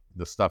 even like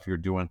the stuff you're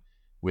doing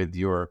with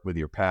your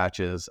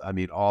patches. I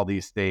mean, all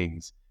these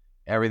things,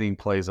 everything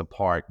plays a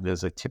part.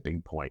 There's a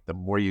tipping point. The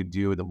more you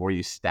do, the more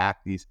you stack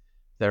these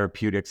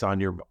therapeutics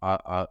on your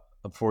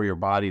for your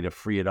body to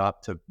free it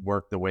up to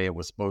work the way it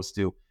was supposed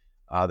to,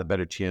 the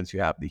better chance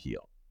you have to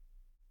heal.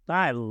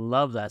 I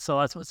love that. So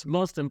that's what's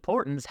most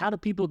important is how do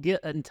people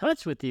get in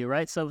touch with you,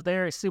 right? So if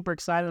they're super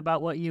excited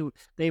about what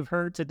they've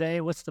heard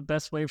today, what's the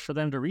best way for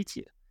them to reach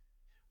you?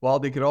 Well,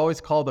 they could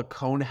always call the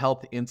Cohn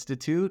Health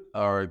Institute,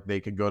 or they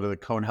could go to the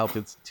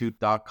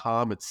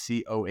cohnhealthinstitute.com. It's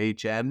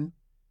COHN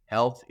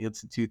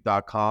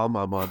healthinstitute.com.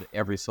 I'm on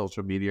every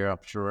social media, I'm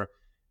sure,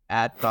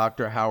 at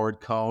Dr. Howard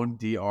Cohn,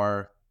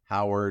 Dr.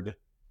 Howard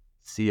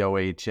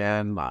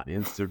COHN, on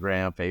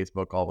Instagram,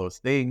 Facebook, all those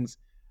things.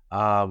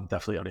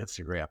 Definitely on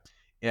Instagram.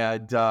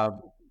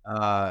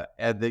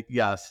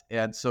 Yes.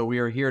 And so we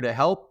are here to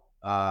help,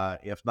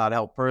 if not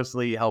help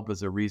personally, help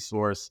as a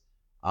resource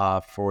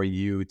for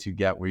you to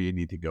get where you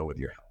need to go with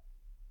your health.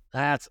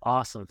 That's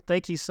awesome.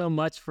 Thank you so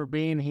much for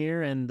being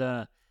here, and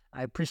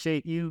I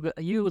appreciate you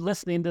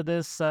listening to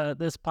this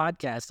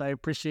podcast. I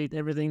appreciate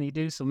everything you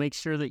do. So make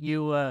sure that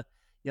you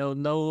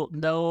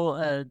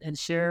know and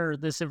share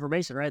this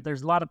information. Right,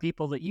 there's a lot of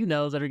people that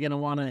that are going to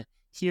want to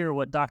hear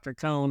what Dr.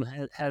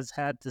 Cohn has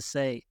had to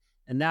say,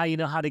 and now you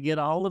know how to get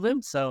a hold of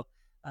him. So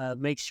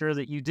make sure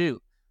that you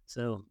do.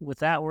 So with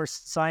that, we're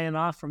signing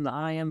off from the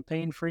I Am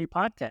Pain Free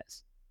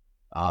podcast.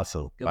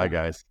 Awesome. Bye,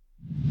 guys.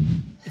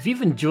 If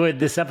you've enjoyed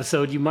this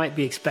episode, you might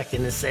be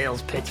expecting a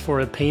sales pitch for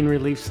a pain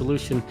relief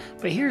solution,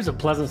 but here's a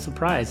pleasant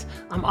surprise.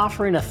 I'm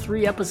offering a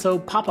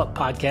 3-episode pop-up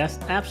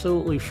podcast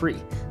absolutely free.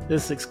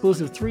 This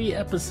exclusive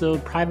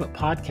 3-episode private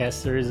podcast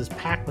series is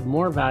packed with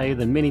more value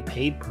than many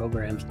paid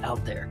programs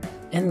out there.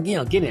 And,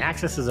 getting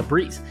access is a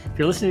breeze. If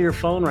you're listening to your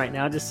phone right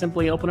now, just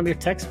simply open up your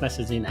text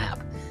messaging app.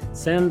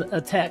 Send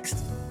a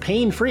text,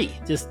 pain-free.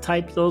 Just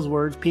type those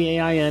words,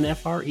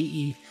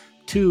 PAINFREE,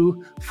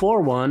 to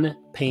 41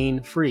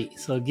 pain free.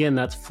 So again,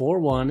 that's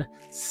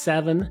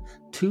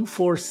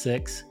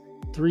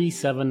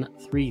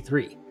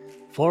 417-246-3733.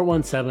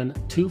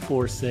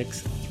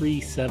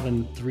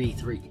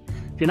 417-246-3733.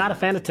 If you're not a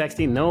fan of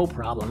texting, no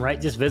problem,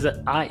 right? Just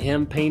visit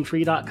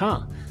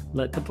IamPainFree.com.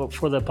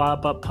 For the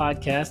pop-up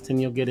podcast,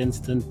 and you'll get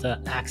instant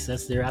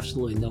access there,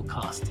 absolutely no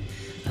cost.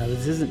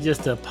 This isn't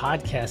just a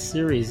podcast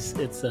series.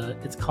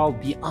 It's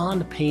called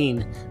Beyond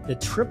Pain, the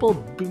Triple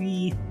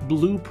B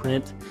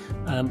Blueprint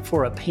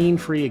for a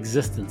Pain-Free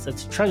Existence.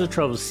 It's a treasure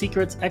trove of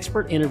secrets,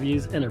 expert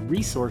interviews, and a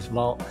resource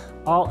vault,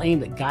 all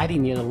aimed at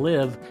guiding you to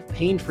live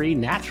pain-free,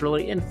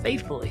 naturally, and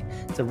faithfully.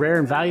 It's a rare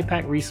and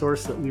value-packed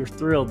resource that we are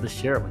thrilled to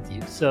share it with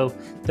you. So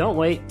don't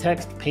wait.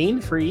 Text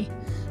pain-free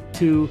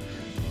to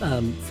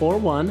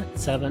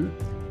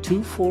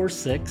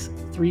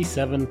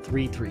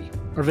 417-246-3733.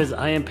 Or visit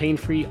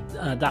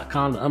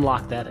IamPainFree.com to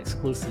unlock that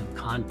exclusive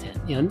content.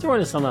 And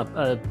join us on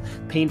a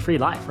pain-free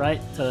life,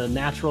 right?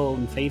 Natural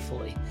and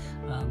faithfully.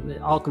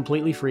 All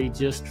completely free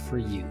just for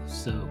you.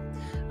 So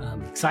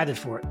excited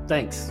for it.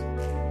 Thanks.